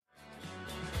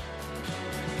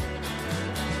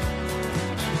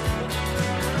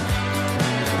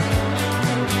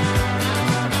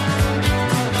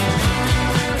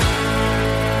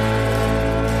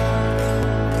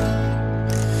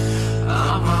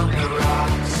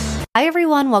Hi,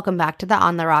 everyone. Welcome back to the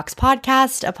On the Rocks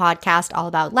podcast, a podcast all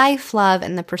about life, love,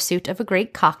 and the pursuit of a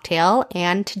great cocktail.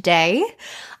 And today,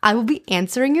 I will be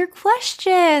answering your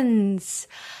questions.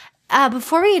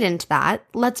 Before we get into that,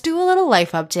 let's do a little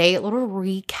life update, a little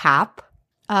recap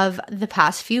of the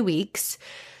past few weeks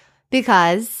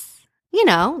because,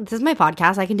 this is my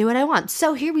podcast. I can do what I want.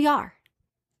 So here we are.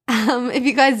 If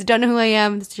you guys don't know who I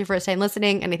am, this is your first time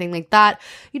listening, anything like that,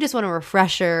 you just want a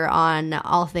refresher on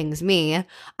all things me.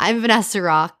 I'm Vanessa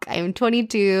Rock. I'm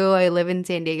 22. I live in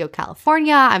San Diego,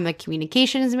 California. I'm a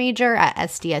communications major at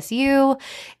SDSU,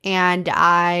 and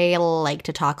I like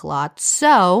to talk a lot.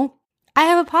 So I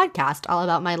have a podcast all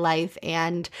about my life,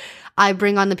 and I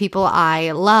bring on the people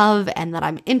I love and that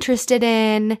I'm interested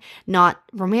in, not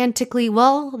romantically,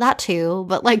 well, that too,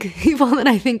 but like people that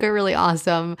I think are really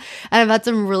awesome. And I've had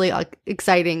some really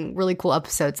exciting, really cool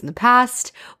episodes in the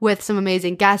past with some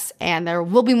amazing guests, and there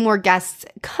will be more guests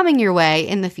coming your way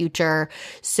in the future.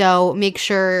 So make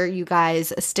sure you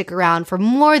guys stick around for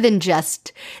more than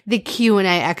just the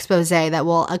Q&A expose that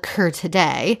will occur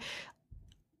today.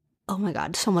 Oh my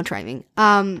God, so much rhyming.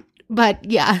 But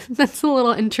yeah, that's a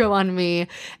little intro on me.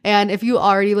 And if you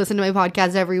already listen to my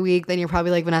podcast every week, then you're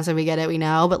probably like, Vanessa, we get it, we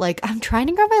know. But like, I'm trying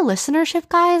to grow my listenership,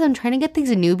 guys. I'm trying to get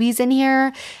these newbies in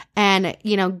here and,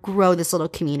 grow this little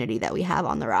community that we have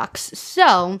on the rocks.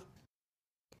 So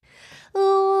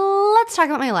let's talk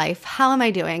about my life. How am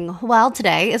I doing? Well,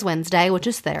 today is Wednesday, which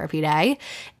is therapy day.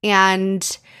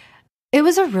 And it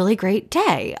was a really great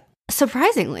day.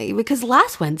 Surprisingly, because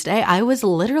last Wednesday I was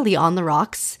literally on the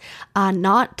rocks,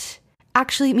 not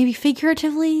actually, maybe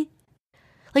figuratively,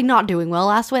 like not doing well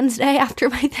last Wednesday after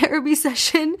my therapy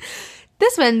session.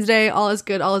 This Wednesday, all is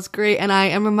good, all is great, and I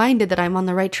am reminded that I'm on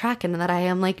the right track and that I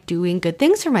am like doing good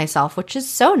things for myself, which is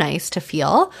so nice to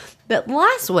feel. But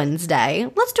last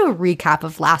Wednesday, let's do a recap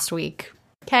of last week.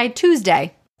 Okay,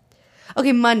 Tuesday.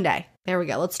 Okay, Monday. There we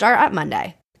go. Let's start at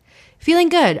Monday. Feeling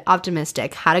good,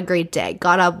 optimistic, had a great day,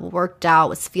 got up, worked out,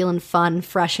 was feeling fun,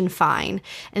 fresh and fine.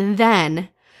 And then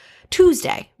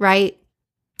Tuesday, right?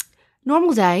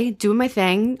 Normal day, doing my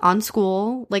thing on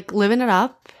school, like living it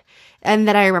up. And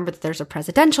then I remember that there's a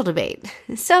presidential debate.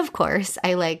 So of course,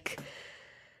 I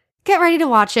get ready to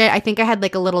watch it. I think I had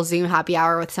like a little Zoom happy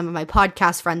hour with some of my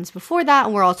podcast friends before that,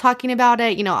 and we're all talking about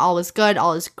it. All is good,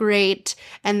 all is great.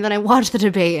 And then I watched the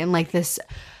debate, and this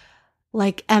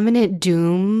imminent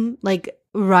doom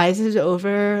rises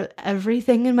over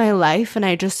everything in my life, and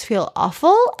I just feel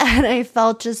awful, and I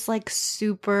felt just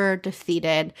super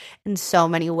defeated in so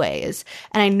many ways.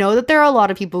 And I know that there are a lot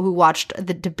of people who watched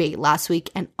the debate last week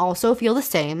and also feel the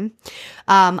same.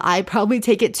 I probably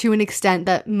take it to an extent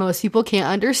that most people can't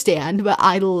understand, but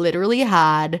I literally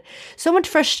had so much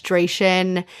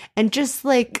frustration and just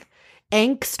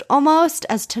angst almost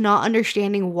as to not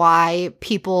understanding why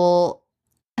people,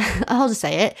 I'll just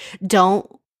say it, don't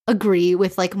agree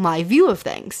with my view of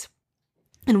things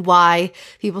and why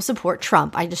people support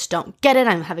Trump. I just don't get it.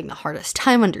 I'm having the hardest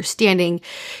time understanding,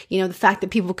 the fact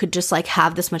that people could just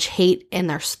have this much hate in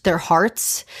their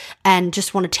hearts and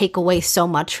just want to take away so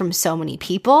much from so many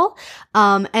people.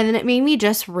 And then it made me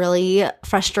just really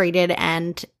frustrated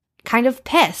and kind of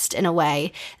pissed in a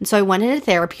way. And so I went into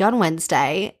therapy on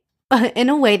Wednesday in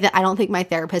a way that I don't think my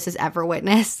therapist has ever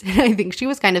witnessed. And I think she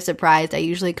was kind of surprised. I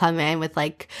usually come in with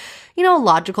a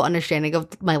logical understanding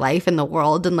of my life and the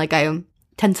world. And I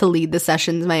tend to lead the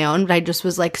sessions my own, but I just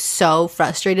was so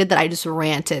frustrated that I just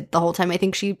ranted the whole time. I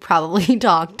think she probably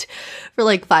talked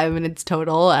for 5 minutes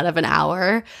total out of an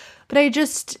hour, but I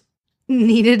just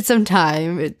needed some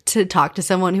time to talk to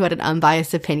someone who had an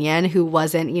unbiased opinion, who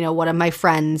wasn't, one of my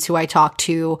friends who I talked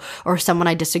to or someone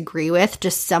I disagree with,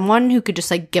 just someone who could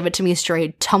just give it to me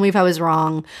straight, tell me if I was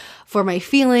wrong for my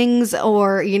feelings,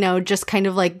 or, just kind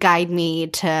of guide me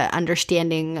to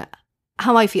understanding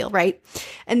how I feel, right?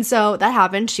 And so that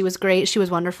happened. She was great. She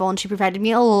was wonderful. And she provided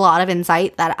me a lot of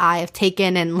insight that I have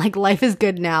taken, and life is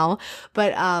good now.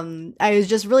 But I was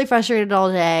just really frustrated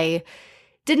all day.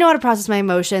 Didn't know how to process my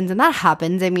emotions, and that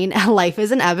happens. I mean, life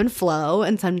is an ebb and flow,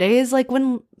 and some days,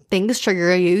 when things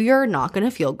trigger you, you're not going to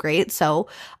feel great. So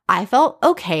I felt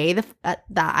okay I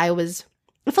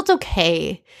felt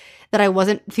okay that I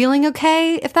wasn't feeling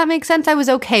okay, if that makes sense. I was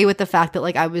okay with the fact that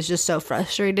I was just so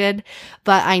frustrated,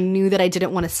 but I knew that I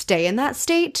didn't want to stay in that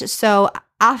state. So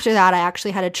after that, I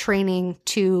actually had a training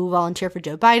to volunteer for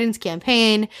Joe Biden's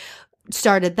campaign,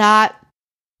 started that.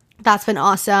 That's been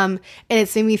awesome. And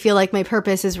it's made me feel like my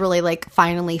purpose is really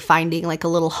finally finding a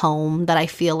little home that I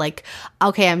feel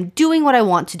okay, I'm doing what I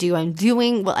want to do. I'm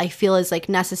doing what I feel is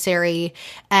necessary.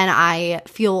 And I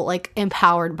feel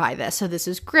empowered by this. So this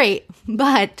is great.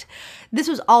 But this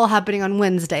was all happening on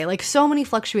Wednesday. Like so many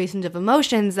fluctuations of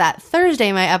emotions that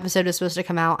Thursday my episode was supposed to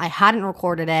come out. I hadn't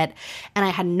recorded it and I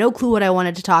had no clue what I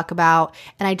wanted to talk about.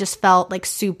 And I just felt like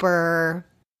super,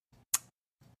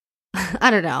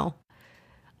 I don't know,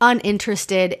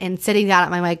 uninterested in sitting down at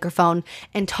my microphone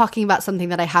and talking about something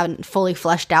that I hadn't fully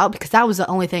fleshed out, because that was the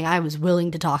only thing I was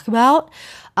willing to talk about.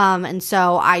 And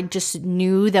so I just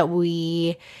knew that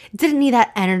we didn't need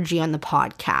that energy on the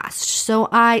podcast. So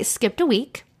I skipped a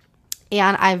week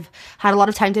and I've had a lot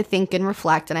of time to think and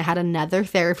reflect. And I had another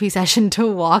therapy session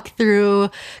to walk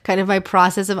through kind of my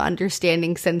process of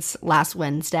understanding since last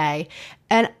Wednesday.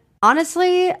 And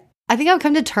honestly, I think I've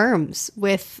come to terms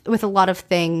with a lot of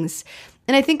things.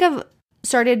 And I think I've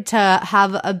started to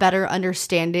have a better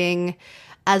understanding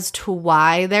as to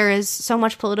why there is so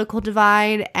much political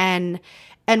divide and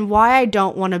why I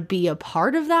don't want to be a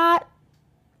part of that.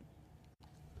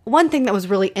 One thing that was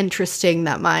really interesting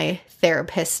that my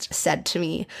therapist said to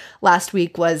me last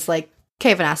week was like,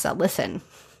 okay, Vanessa, listen,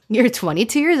 you're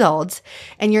 22 years old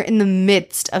and you're in the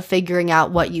midst of figuring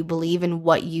out what you believe and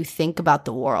what you think about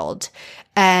the world.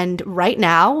 And right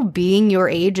now, being your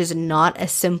age is not a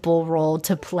simple role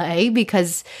to play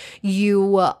because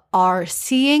you are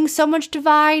seeing so much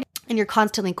divide and you're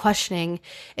constantly questioning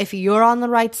if you're on the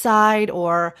right side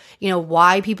or,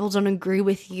 why people don't agree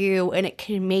with you. And it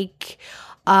can make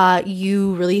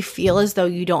you really feel as though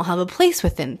you don't have a place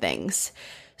within things.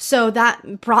 So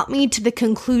that brought me to the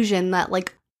conclusion that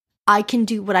I can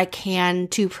do what I can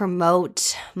to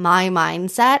promote my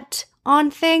mindset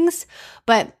on things,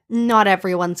 but not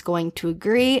everyone's going to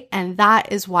agree, and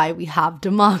that is why we have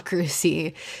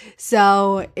democracy.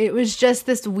 So it was just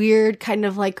this weird kind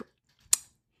of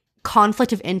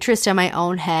conflict of interest in my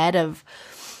own head of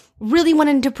really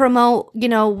wanting to promote,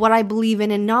 what I believe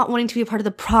in and not wanting to be a part of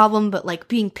the problem, but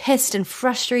being pissed and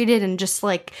frustrated and just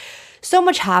so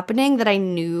much happening that I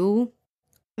knew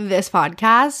this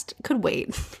podcast could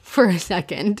wait for a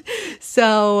second.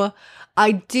 So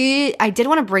I did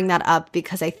want to bring that up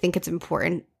because I think it's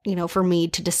important, for me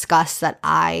to discuss that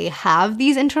I have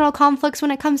these internal conflicts when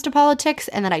it comes to politics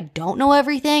and that I don't know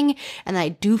everything and that I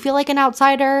do feel like an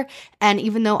outsider. And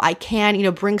even though I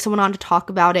can, bring someone on to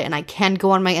talk about it and I can go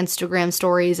on my Instagram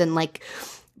stories and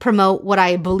promote what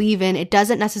I believe in, it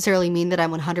doesn't necessarily mean that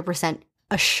I'm 100%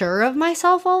 assured of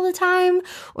myself all the time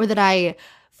or that I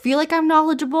feel like I'm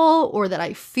knowledgeable or that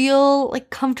I feel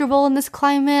comfortable in this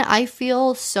climate. I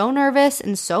feel so nervous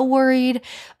and so worried.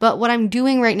 But what I'm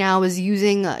doing right now is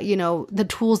using, the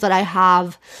tools that I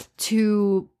have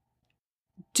to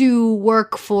do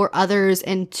work for others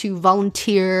and to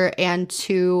volunteer and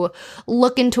to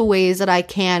look into ways that I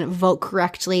can vote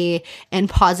correctly and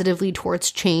positively towards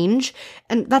change.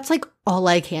 And that's all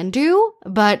I can do.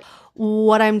 But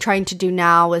what I'm trying to do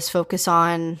now is focus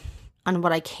on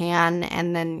what I can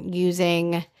and then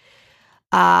using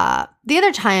the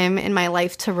other time in my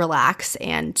life to relax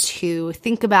and to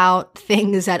think about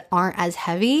things that aren't as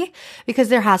heavy because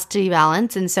there has to be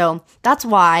balance. And so that's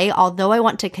why, although I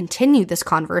want to continue this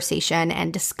conversation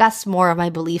and discuss more of my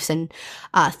beliefs and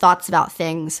thoughts about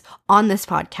things on this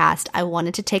podcast, I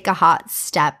wanted to take a hot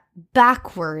step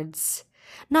backwards.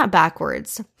 Not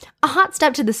backwards, a hot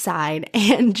step to the side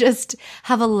and just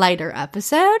have a lighter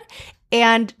episode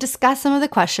and discuss some of the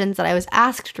questions that I was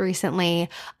asked recently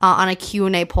on a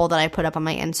Q&A poll that I put up on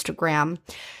my Instagram.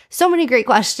 So many great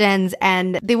questions,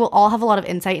 and they will all have a lot of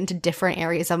insight into different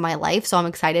areas of my life. So I'm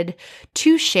excited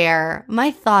to share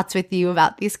my thoughts with you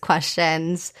about these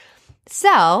questions.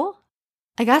 So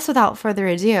I guess without further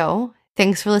ado,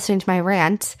 thanks for listening to my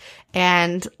rant,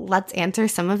 and let's answer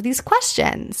some of these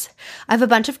questions. I have a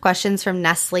bunch of questions from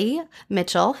Nestle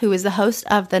Mitchell, who is the host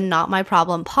of the Not My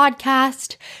Problem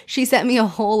podcast. She sent me a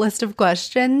whole list of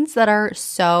questions that are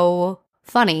so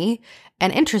funny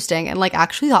and interesting and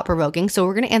actually thought-provoking. So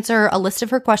we're going to answer a list of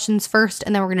her questions first,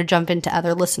 and then we're going to jump into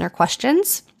other listener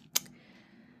questions.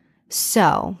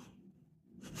 So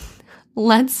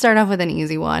let's start off with an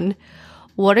easy one.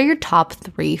 What are your top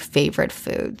 3 favorite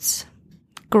foods?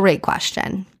 Great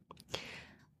question.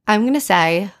 I'm going to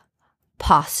say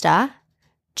pasta,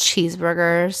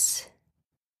 cheeseburgers,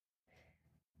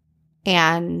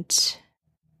 and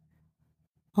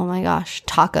oh my gosh,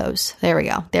 tacos. There we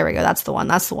go. That's the one.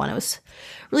 It was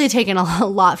really taking a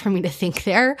lot for me to think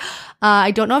there.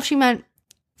 I don't know if she meant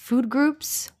food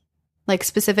groups,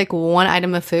 specific one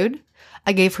item of food.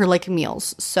 I gave her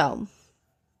meals. So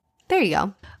there you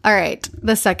go. All right.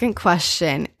 The second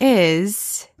question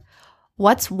is,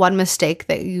 what's one mistake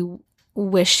that you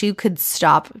wish you could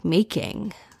stop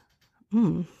making?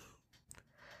 A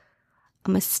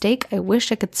mistake I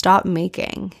wish I could stop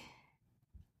making.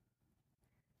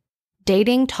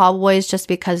 dating tall boys just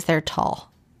because they're tall.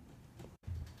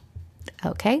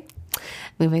 Okay,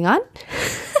 moving on.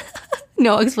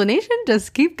 No explanation,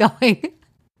 just keep going.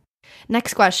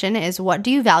 Next question is, what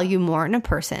do you value more in a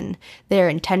person, their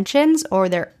intentions or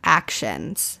their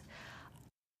actions?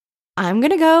 I'm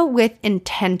going to go with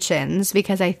intentions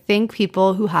because I think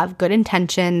people who have good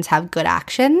intentions have good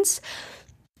actions.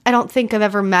 I don't think I've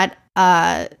ever met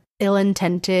a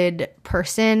ill-intended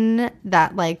person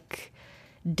that like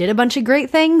did a bunch of great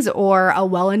things or a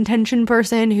well-intentioned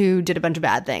person who did a bunch of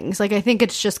bad things. Like, I think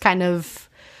it's just kind of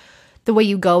the way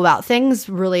you go about things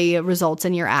really results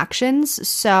in your actions.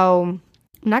 So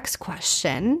next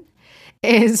question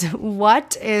is,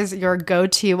 what is your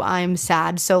go-to I'm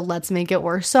sad, so let's make it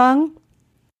worse song?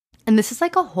 And this is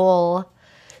like a whole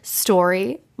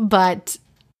story, but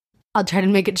I'll try to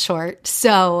make it short.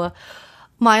 So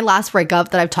my last breakup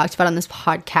that I've talked about on this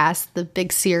podcast, the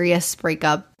big serious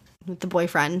breakup with the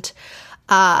boyfriend,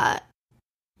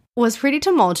 was pretty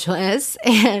tumultuous,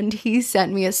 and he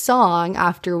sent me a song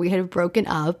after we had broken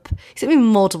up. He sent me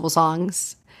multiple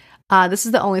songs. This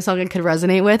is the only song I could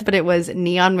resonate with, but it was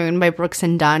Neon Moon by Brooks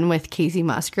and Dunn with Casey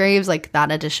Musgraves, like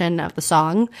that edition of the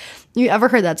song. You ever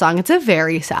heard that song? It's a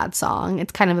very sad song.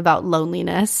 It's kind of about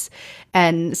loneliness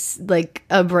and like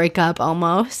a breakup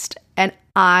almost. And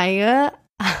I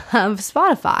have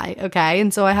Spotify, okay?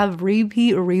 And so I have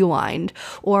Repeat Rewind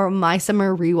or My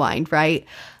Summer Rewind, right?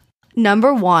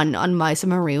 Number one on My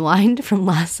Summer Rewind from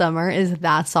last summer is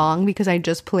that song because I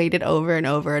just played it over and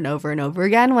over and over and over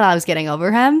again when I was getting over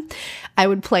him. I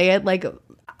would play it like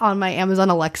on my Amazon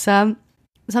Alexa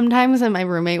sometimes, and my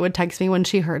roommate would text me when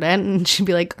she heard it and she'd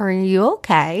be like, "Are you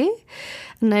okay?"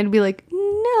 And I'd be like,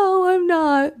 "No, I'm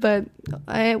not." But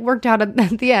it worked out at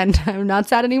the end. I'm not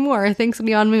sad anymore. Thanks,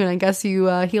 Neon Moon. I guess you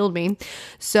healed me.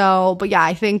 So, but yeah,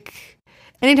 I think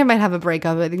anytime I have a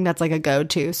breakup, I think that's like a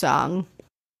go-to song.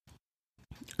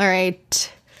 All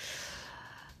right.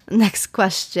 Next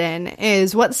question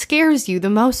is, what scares you the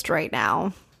most right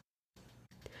now?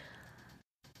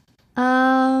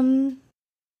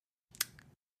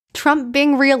 Trump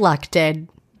being reelected.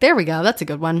 There we go. That's a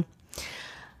good one.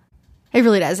 It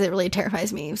really does. It really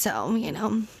terrifies me. So, you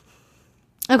know.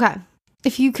 Okay.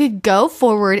 If you could go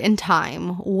forward in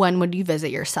time, when would you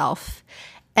visit yourself?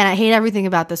 And I hate everything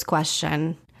about this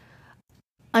question.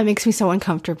 It makes me so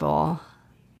uncomfortable.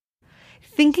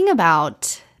 Thinking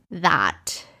about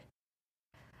that.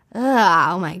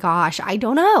 Oh my gosh. I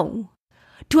don't know.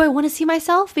 Do I want to see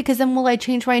myself? Because then will I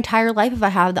change my entire life if I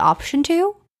have the option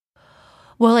to?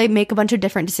 Will I make a bunch of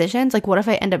different decisions? Like, what if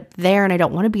I end up there and I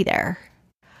don't want to be there?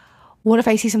 What if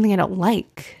I see something I don't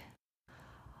like?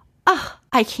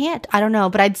 I can't. I don't know.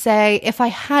 But I'd say if I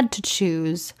had to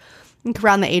choose, like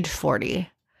around the age 40.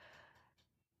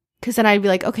 Because then I'd be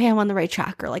like, okay, I'm on the right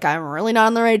track. Or like, I'm really not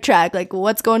on the right track. Like,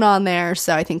 what's going on there?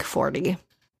 So I think 40.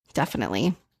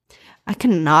 Definitely. I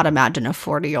cannot imagine a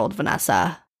 40-year-old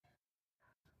Vanessa.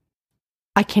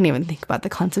 I can't even think about the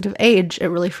concept of age. It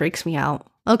really freaks me out.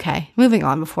 Okay, moving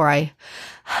on before I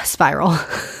spiral.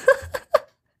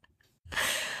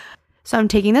 So I'm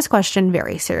taking this question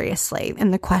very seriously.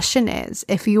 And the question is,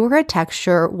 if you were a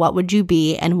texture, what would you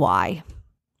be and why?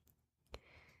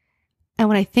 And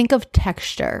when I think of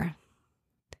texture,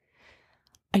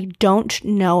 I don't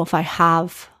know if I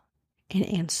have an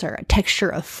answer. A texture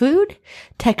of food,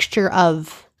 texture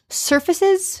of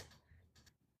surfaces.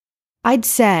 I'd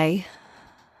say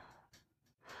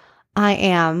I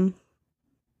am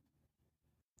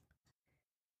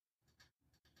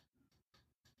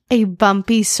a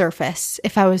bumpy surface.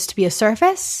 If I was to be a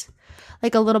surface,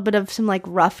 like a little bit of some like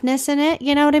roughness in it,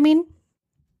 you know what I mean?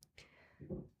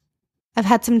 I've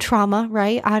had some trauma,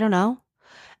 right? I don't know.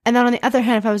 And then on the other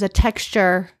hand, if I was a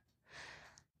texture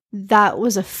that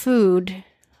was a food,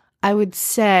 I would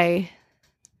say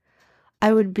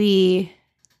I would be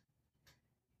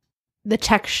the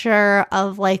texture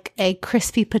of like a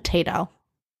crispy potato.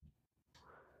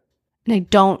 And I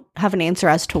don't have an answer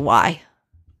as to why.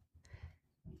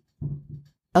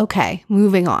 Okay,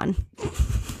 moving on.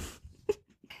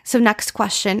 So next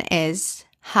question is,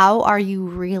 how are you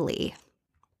really?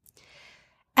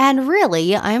 And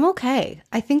really, I'm okay.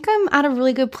 I think I'm at a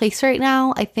really good place right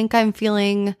now. I think I'm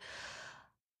feeling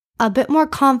a bit more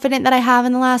confident than I have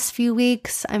in the last few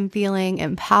weeks. I'm feeling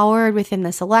empowered within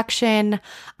this election.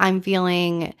 I'm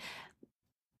feeling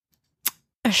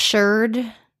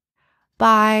assured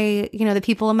by, the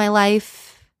people in my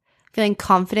life, feeling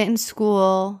confident in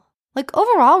school. Like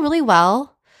overall, really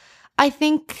well. I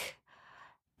think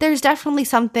there's definitely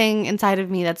something inside of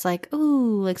me that's like,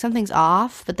 ooh, like something's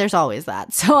off, but there's always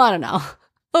that. So I don't know.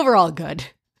 Overall, good.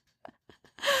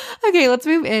 Okay, let's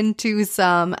move into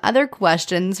some other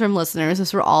questions from listeners.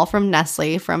 These were all from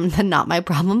Nestle from the Not My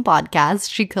Problem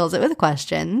podcast. She kills it with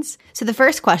questions. So the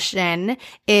first question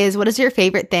is, what is your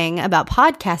favorite thing about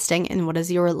podcasting and what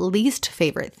is your least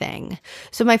favorite thing?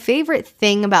 So my favorite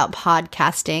thing about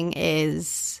podcasting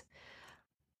is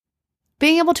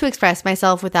being able to express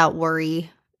myself without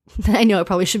worry. I know I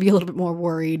probably should be a little bit more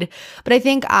worried, but I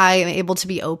think I am able to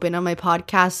be open on my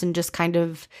podcast and just kind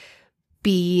of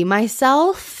be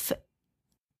myself.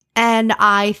 And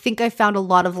I think I found a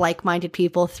lot of like-minded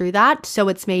people through that. So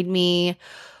it's made me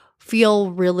feel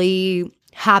really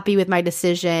happy with my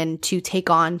decision to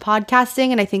take on podcasting.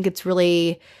 And I think it's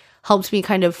really helped me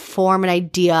kind of form an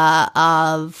idea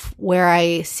of where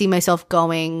I see myself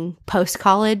going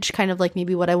post-college, kind of like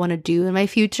maybe what I want to do in my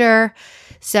future.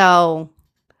 So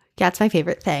yeah, it's my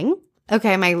favorite thing.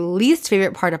 Okay, my least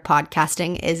favorite part of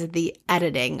podcasting is the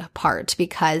editing part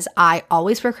because I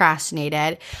always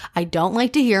procrastinated. I don't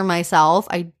like to hear myself.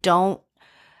 I don't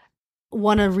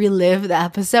want to relive the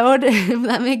episode, if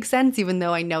that makes sense, even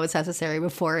though I know it's necessary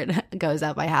before it goes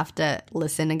up. I have to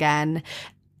listen again,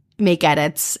 make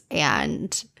edits,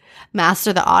 and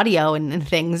master the audio and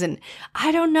things. And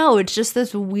I don't know, it's just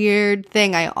this weird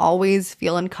thing. I always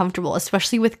feel uncomfortable,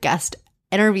 especially with guest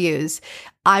interviews.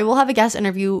 I will have a guest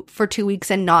interview for 2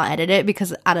 weeks and not edit it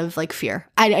because out of like fear.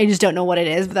 I just don't know what it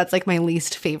is, but that's like my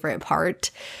least favorite part.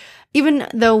 Even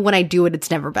though when I do it, it's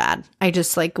never bad. I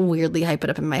just like weirdly hype it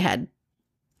up in my head.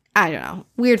 I don't know.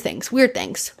 Weird things.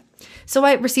 So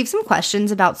I received some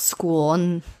questions about school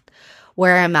and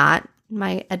where I'm at,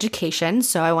 my education.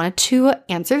 So I wanted to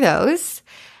answer those.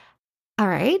 All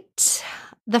right.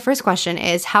 The first question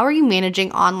is, how are you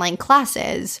managing online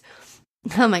classes?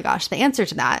 Oh my gosh, the answer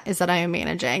to that is that I am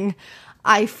managing.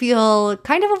 I feel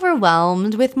kind of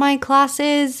overwhelmed with my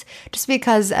classes just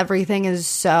because everything is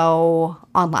so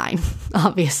online.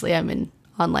 Obviously, I'm in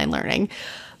online learning,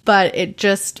 but it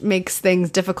just makes things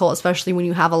difficult, especially when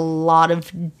you have a lot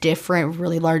of different,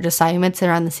 really large assignments that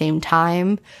are on the same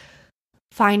time.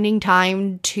 Finding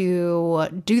time to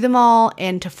do them all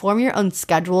and to form your own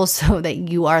schedule so that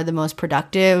you are the most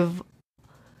productive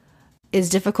is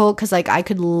difficult because like I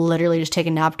could literally just take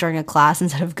a nap during a class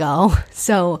instead of go.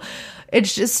 So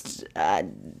it's just a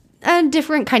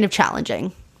different kind of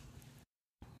challenging.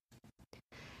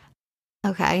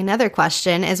 Okay, another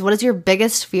question is, what is your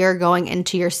biggest fear going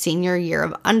into your senior year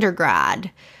of undergrad?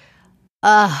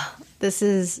 This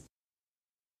is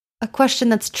a question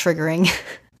that's triggering.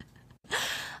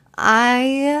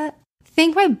 I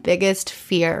think my biggest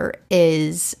fear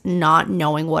is not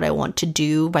knowing what I want to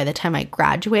do by the time I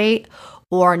graduate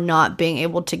or not being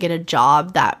able to get a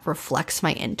job that reflects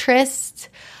my interests.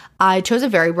 I chose a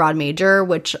very broad major,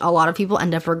 which a lot of people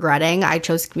end up regretting. I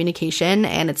chose communication,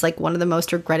 and it's like one of the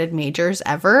most regretted majors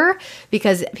ever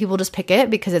because people just pick it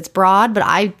because it's broad, but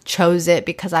I chose it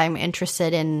because I'm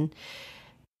interested in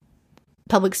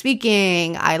public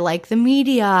speaking. I like the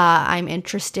media. I'm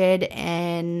interested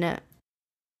in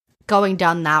going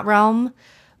down that realm,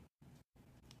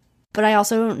 but I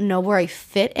also don't know where I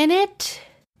fit in it.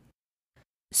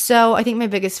 So I think my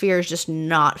biggest fear is just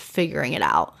not figuring it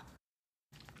out,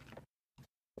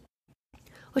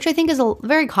 which I think is a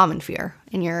very common fear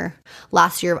in your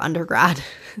last year of undergrad.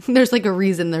 There's like a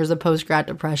reason there's a post-grad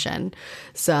depression.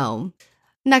 So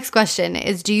next question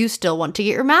is, do you still want to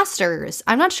get your master's?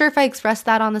 I'm not sure if I expressed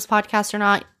that on this podcast or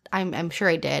not. I'm sure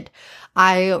I did.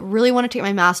 I really want to take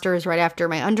my master's right after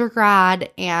my undergrad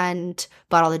and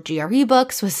bought all the GRE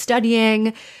books, was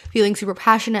studying, feeling super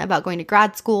passionate about going to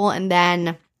grad school, and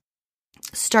then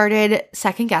started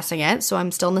second guessing it. So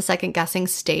I'm still in the second guessing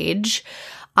stage.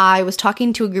 I was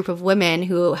talking to a group of women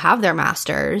who have their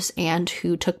masters and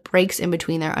who took breaks in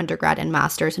between their undergrad and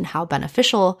masters and how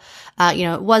beneficial,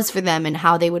 it was for them and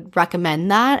how they would recommend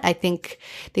that. I think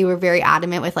they were very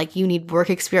adamant with like, you need work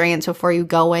experience before you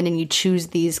go in and you choose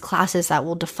these classes that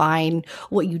will define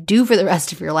what you do for the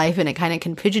rest of your life. And it kind of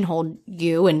can pigeonhole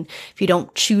you. And if you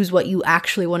don't choose what you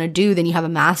actually want to do, then you have a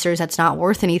master's that's not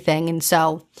worth anything. And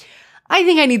so I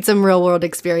think I need some real world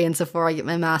experience before I get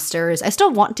my master's. I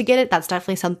still want to get it. That's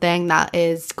definitely something that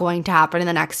is going to happen in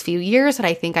the next few years, but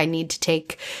I think I need to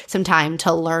take some time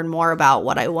to learn more about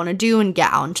what I want to do and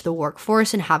get out into the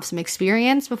workforce and have some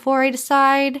experience before I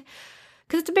decide,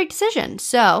 because it's a big decision.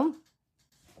 So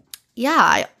yeah,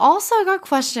 I also got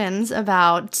questions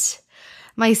about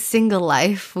my single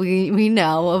life. We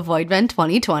know, avoid Ben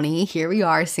 2020. Here we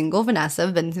are, single Vanessa.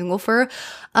 I've been single for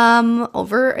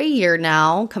over a year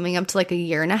now, coming up to like a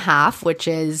year and a half, which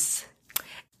is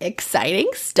exciting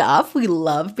stuff. We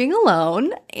love being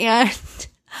alone, and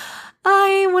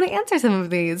I want to answer some of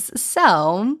these.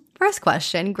 So First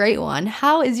question, great one.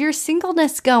 How is your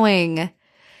singleness going?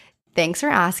 Thanks for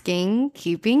asking.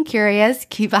 Keep being curious.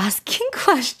 Keep asking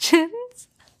questions.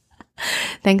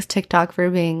 Thanks, TikTok, for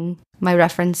being my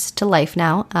reference to life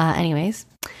now. Anyways,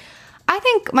 I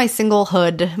think my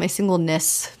singlehood, my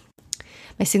singleness,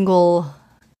 my single,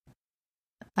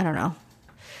 I don't know,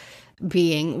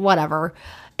 being, whatever,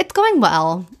 it's going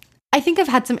well. I think I've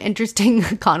had some interesting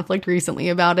conflict recently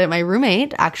about it. My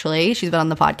roommate, actually, she's been on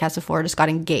the podcast before, just got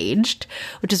engaged,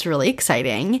 which is really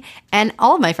exciting. And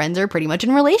all of my friends are pretty much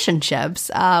in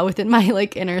relationships within my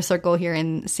like inner circle here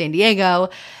in San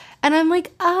Diego. And I'm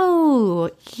like, oh,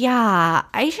 yeah,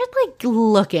 I should like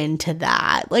look into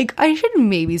that. Like, I should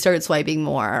maybe start swiping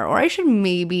more, or I should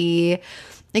maybe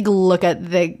like look at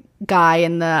the guy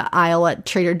in the aisle at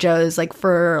Trader Joe's like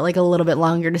for like a little bit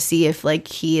longer to see if like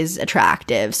he is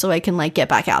attractive, so I can like get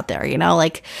back out there, you know,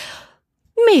 like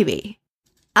maybe.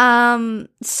 So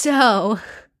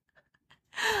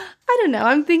I don't know.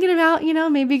 I'm thinking about, you know,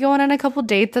 maybe going on a couple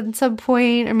dates at some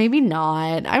point, or maybe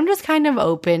not. I'm just kind of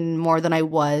open more than I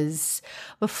was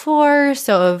before.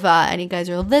 So if any guys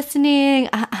are listening,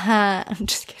 I'm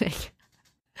just kidding.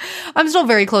 I'm still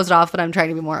very closed off, but I'm trying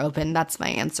to be more open. That's my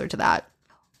answer to that.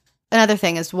 Another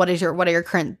thing is, what are your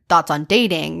current thoughts on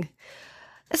dating?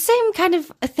 Same kind of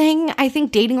thing. I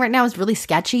think dating right now is really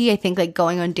sketchy. I think like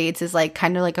going on dates is like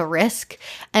kind of like a risk,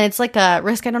 and it's like a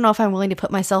risk I don't know if I'm willing to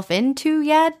put myself into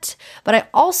yet. But I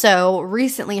also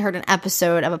recently heard an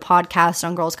episode of a podcast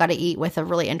on Girls Gotta Eat with a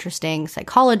really interesting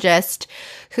psychologist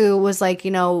who was like,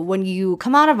 you know, when you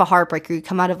come out of a heartbreak or you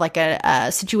come out of like a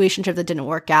situationship that didn't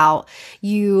work out,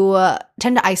 you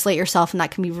tend to isolate yourself, and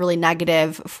that can be really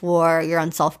negative for your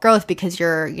own self-growth because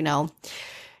you're, you know,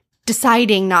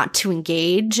 deciding not to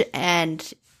engage,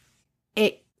 and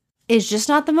it is just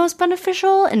not the most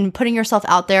beneficial. And putting yourself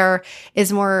out there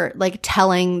is more like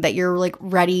telling that you're like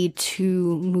ready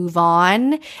to move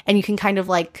on, and you can kind of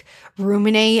like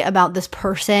ruminate about this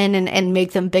person and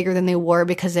make them bigger than they were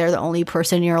because they're the only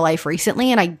person in your life recently.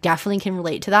 And I definitely can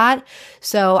relate to that.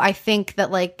 So I think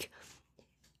that like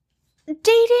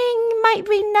dating might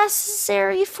be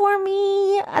necessary for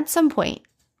me at some point,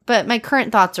 but my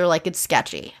current thoughts are like it's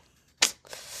sketchy.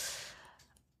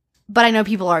 But I know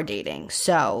people are dating,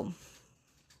 so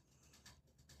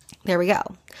there we go.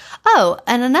 Oh,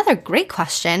 and another great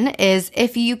question is,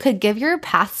 if you could give your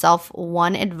past self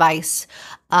one advice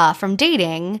from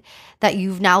dating that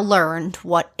you've now learned,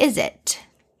 what is it?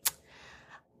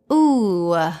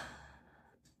 Ooh.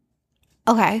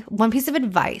 Okay, one piece of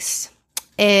advice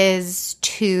is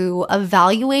to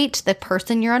evaluate the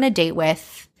person you're on a date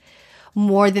with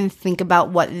more than think about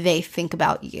what they think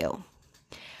about you.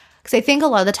 Because I think a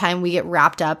lot of the time we get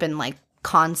wrapped up in like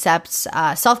concepts,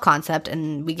 self-concept,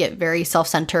 and we get very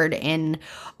self-centered in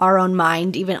our own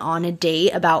mind, even on a date,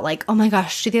 about like, oh my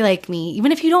gosh, do they like me?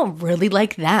 Even if you don't really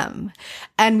like them.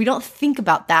 And we don't think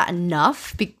about that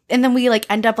enough. And then we like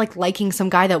end up like liking some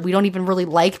guy that we don't even really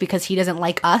like because he doesn't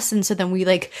like us. And so then we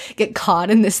like get caught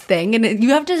in this thing. And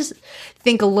you have to just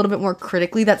think a little bit more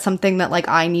critically. That's something that like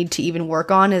I need to even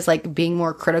work on, is like being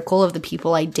more critical of the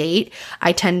people I date.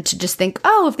 I tend to just think,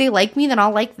 oh, if they like me, then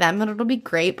I'll like them and it'll be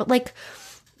great. But like,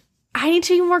 I need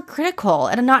to be more critical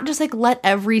and not just like let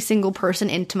every single person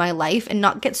into my life and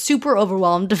not get super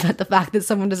overwhelmed about the fact that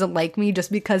someone doesn't like me just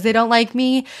because they don't like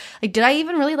me. Like, did I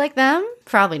even really like them?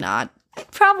 Probably not.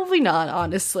 Probably not,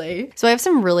 honestly. So I have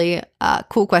some really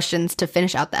cool questions to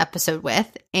finish out the episode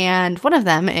with. And one of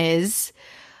them is,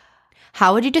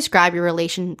 how would you describe your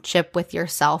relationship with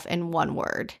yourself in one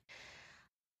word?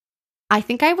 I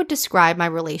think I would describe my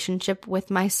relationship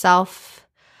with myself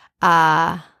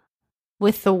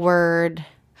with the word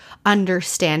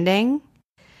understanding,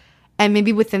 and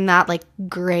maybe within that, like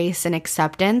grace and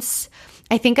acceptance.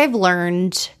 I think I've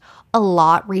learned a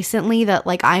lot recently that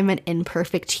like I'm an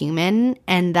imperfect human,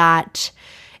 and that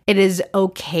it is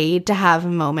okay to have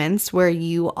moments where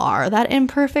you are that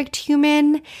imperfect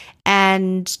human,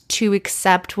 and to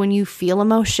accept when you feel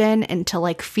emotion, and to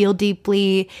like feel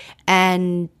deeply,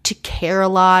 and to care a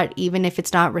lot, even if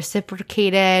it's not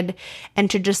reciprocated, and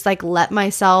to just like let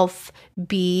myself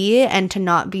be, and to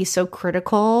not be so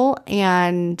critical.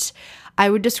 And I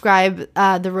would describe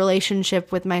the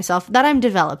relationship with myself that I'm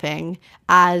developing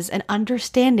as an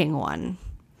understanding one.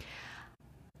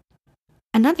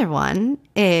 Another one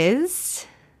is,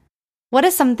 what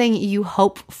is something you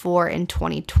hope for in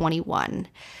 2021?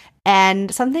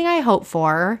 And something I hope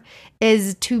for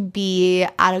is to be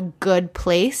at a good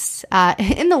place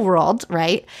in the world,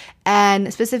 right?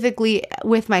 And specifically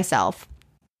with myself.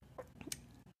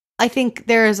 I think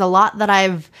there's a lot that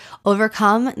I've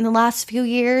overcome in the last few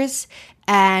years,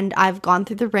 and I've gone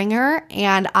through the ringer,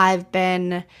 and I've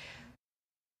been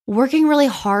working really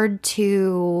hard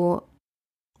to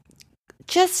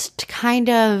just kind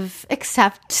of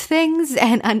accept things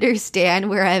and understand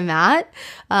where I'm at,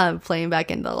 playing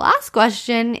back into the last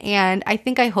question. And I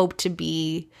think I hope to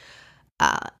be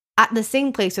at the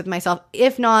same place with myself,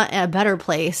 if not a better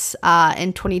place,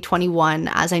 in 2021,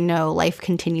 as I know life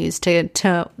continues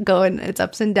to go in its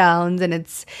ups and downs and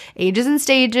its ages and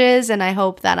stages. And I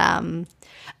hope that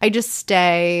I just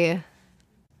stay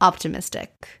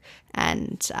optimistic,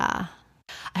 and I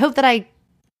hope that I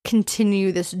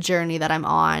continue this journey that I'm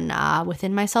on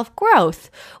within my self-growth,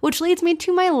 which leads me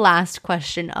to my last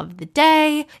question of the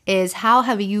day is, how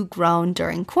have you grown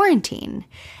during quarantine?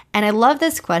 And I love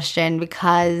this question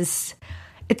because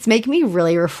it's making me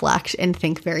really reflect and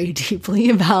think very deeply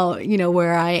about,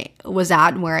 where I was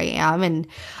at and where I am. And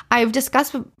I've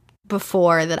discussed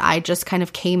before that I just kind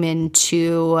of came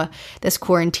into this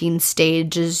quarantine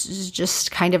stage is just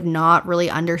kind of not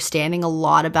really understanding a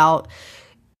lot about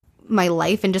my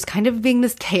life and just kind of being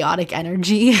this chaotic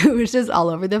energy which is all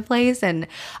over the place. And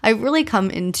I've really come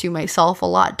into myself a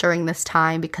lot during this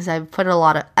time because I've put a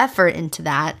lot of effort into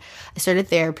that. I started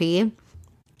therapy,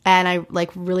 and I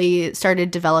really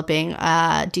started developing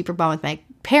a deeper bond with my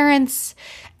parents,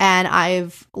 and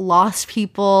I've lost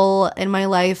people in my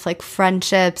life, like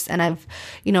friendships, and I've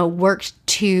worked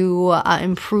to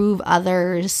improve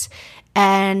others.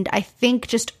 And I think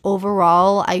just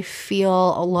overall, I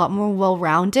feel a lot more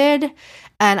well-rounded,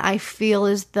 and I feel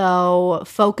as though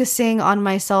focusing on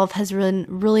myself has been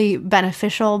really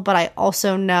beneficial, but I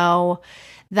also know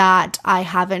that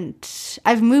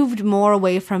I've moved more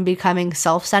away from becoming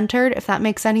self-centered, if that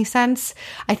makes any sense.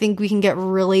 I think we can get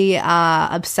really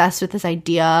obsessed with this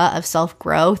idea of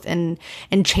self-growth and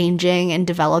changing and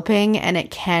developing, and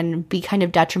it can be kind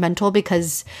of detrimental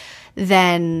because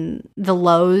then the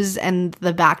lows and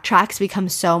the backtracks become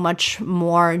so much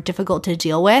more difficult to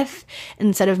deal with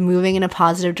instead of moving in a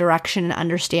positive direction and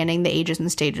understanding the ages and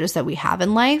stages that we have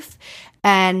in life.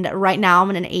 And right now I'm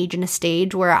in an age and a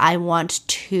stage where I want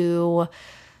to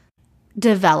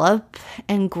develop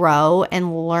and grow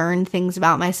and learn things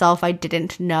about myself I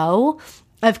didn't know.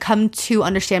 I've come to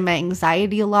understand my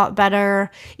anxiety a lot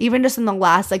better, even just in the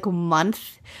last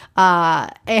month.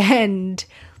 And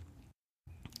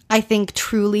I think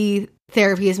truly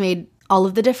therapy has made all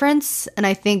of the difference. And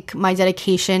I think my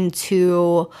dedication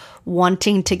to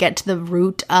wanting to get to the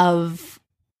root of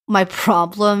my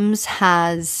problems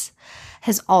has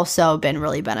also been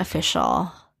really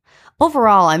beneficial.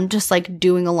 Overall, I'm just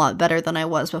doing a lot better than I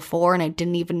was before, and I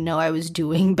didn't even know I was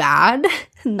doing bad.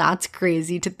 And that's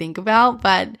crazy to think about,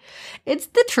 but it's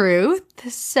the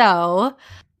truth. So,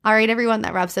 all right, everyone,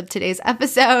 that wraps up today's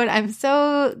episode. I'm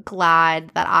so glad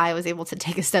that I was able to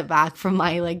take a step back from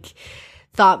my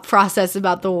thought process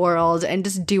about the world and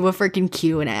just do a freaking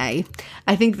Q&A.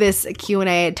 I think this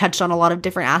Q&A touched on a lot of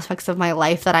different aspects of my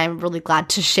life that I'm really glad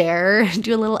to share,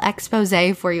 do a little expose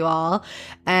for you all,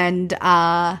 and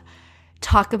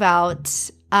talk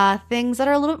about things that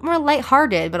are a little bit more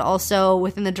lighthearted, but also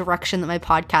within the direction that my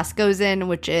podcast goes in,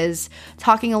 which is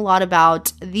talking a lot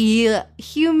about the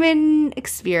human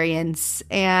experience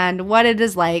and what it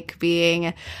is like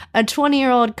being a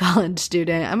 20-year-old college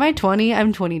student. Am I 20?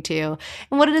 I'm 22.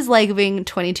 And what it is like being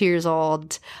 22 years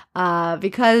old,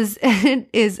 because it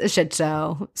is a shit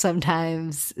show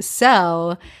sometimes.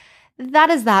 So that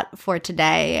is that for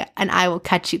today, and I will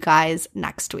catch you guys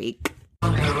next week.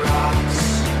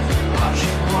 Watching